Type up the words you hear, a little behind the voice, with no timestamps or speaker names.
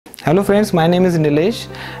Hello friends, my name is Nilesh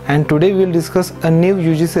and today we will discuss a new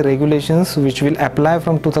UGC regulations which will apply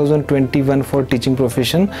from 2021 for teaching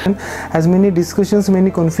profession. As many discussions,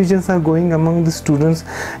 many confusions are going among the students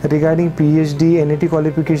regarding PhD, NET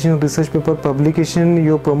qualification, research paper publication,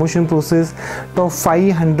 your promotion process, top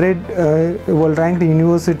 500 world ranked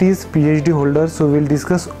universities, PhD holders. So we will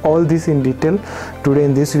discuss all this in detail today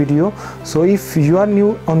in this video. So if you are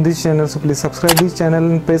new on this channel, so please subscribe this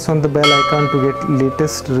channel and press on the bell icon to get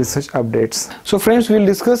latest research updates. So friends, we will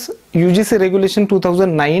discuss UGC Regulation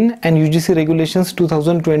 2009 and UGC Regulations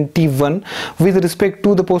 2021 with respect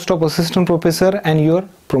to the post of assistant professor and your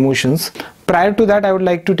promotions. Prior to that, I would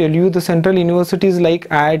like to tell you the central universities like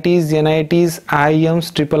IITs, NITs,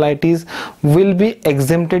 IIMs, IIITs will be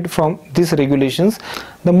exempted from these regulations.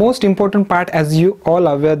 The most important part, as you all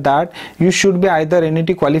aware, that you should be either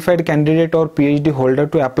NET qualified candidate or PhD holder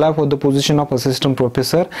to apply for the position of assistant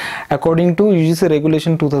professor according to UGC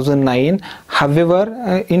Regulation 2009.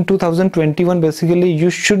 However, in 2021 basically you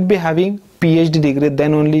should be having PhD degree,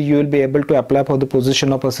 then only you will be able to apply for the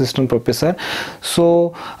position of assistant professor.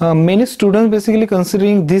 So many students basically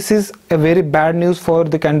considering this is a very bad news for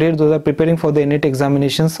the candidates those are preparing for the NET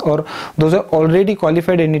examinations or those are already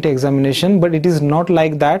qualified NET examination, but it is not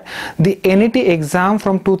like that. The NET exam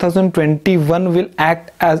from 2021 will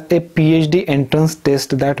act as a PhD entrance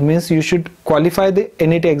test. That means you should qualify the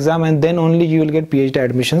NET exam and then only you will get PhD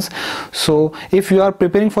admissions. So if you are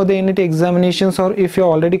preparing for the NET examinations or if you are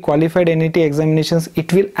already qualified NET examinations,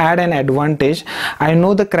 it will add an advantage. I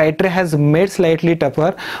know the criteria has made slightly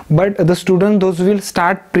tougher, but the students those will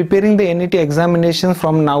start preparing the NET examinations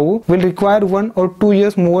from now will require 1 or 2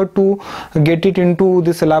 years more to get it into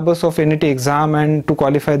the syllabus of NET exam and to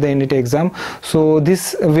qualify the NET exam. So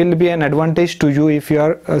this will be an advantage to you if you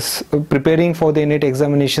are preparing for the NET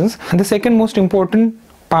examinations. And the second most important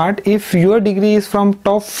part, if your degree is from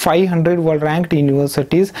top 500 world ranked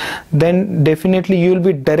universities, then definitely you will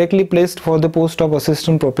be directly placed for the post of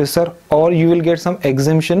assistant professor or you will get some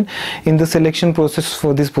exemption in the selection process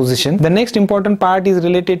for this position. The next important part is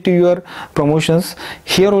related to your promotions.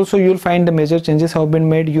 Here also you will find the major changes have been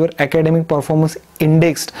made. Your academic performance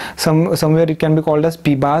indexed, somewhere it can be called as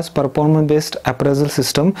PBAS, performance based appraisal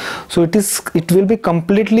system. So it will be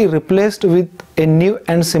completely replaced with a new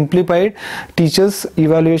and simplified teachers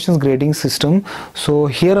evaluations grading system. So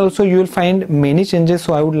here also you will find many changes,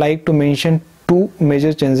 so I would like to mention two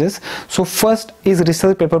major changes. So first is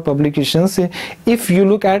research paper publications. If you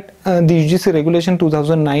look at the UGC Regulation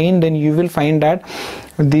 2009, then you will find that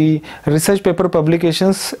the research paper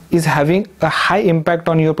publications is having a high impact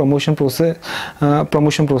on your promotion process.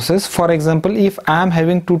 For example, if I am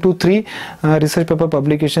having 2 to 3 research paper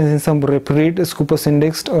publications in some reputed Scopus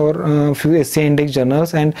indexed or few SCI index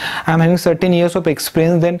journals, and I am having certain years of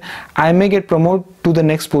experience, then I may get promoted to the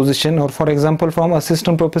next position, or for example from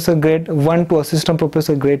assistant professor grade 1 to assistant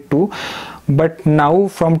professor grade 2. But now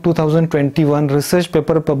from 2021, research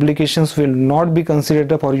paper publications will not be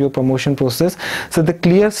considered for your promotion process. So the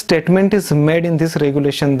clear statement is made in this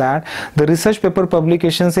regulation that the research paper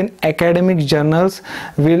publications in academic journals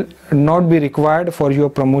will not be required for your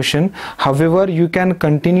promotion. However, you can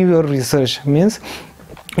continue your research, means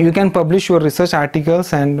you can publish your research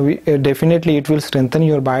articles and definitely it will strengthen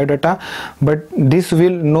your biodata, but this will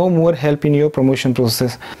no more help in your promotion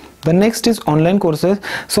process. The next is online courses.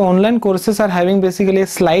 So online courses are having basically a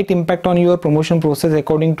slight impact on your promotion process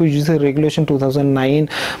according to UGC Regulation 2009.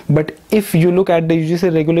 But if you look at the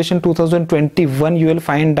UGC Regulation 2021, you will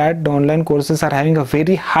find that the online courses are having a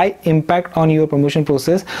very high impact on your promotion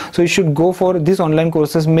process. So you should go for these online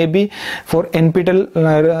courses, maybe for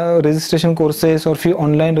NPTEL registration courses or few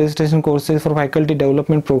online registration courses for faculty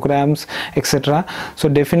development programs, etc. So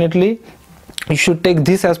definitely you should take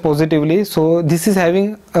this as positively. So this is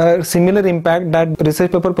having a similar impact that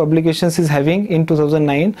research paper publications is having in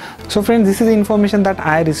 2009. So friends, this is the information that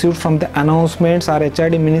I received from the announcements our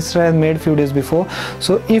HRD minister has made few days before.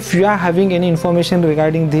 So if you are having any information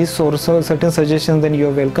regarding this or certain suggestions, then you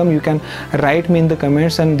are welcome. You can write me in the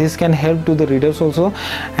comments and this can help to the readers also.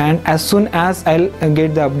 And as soon as I'll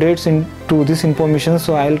get the updates into this information,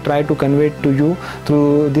 so I'll try to convey it to you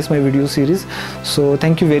through this my video series. So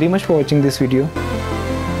thank you very much for watching this video.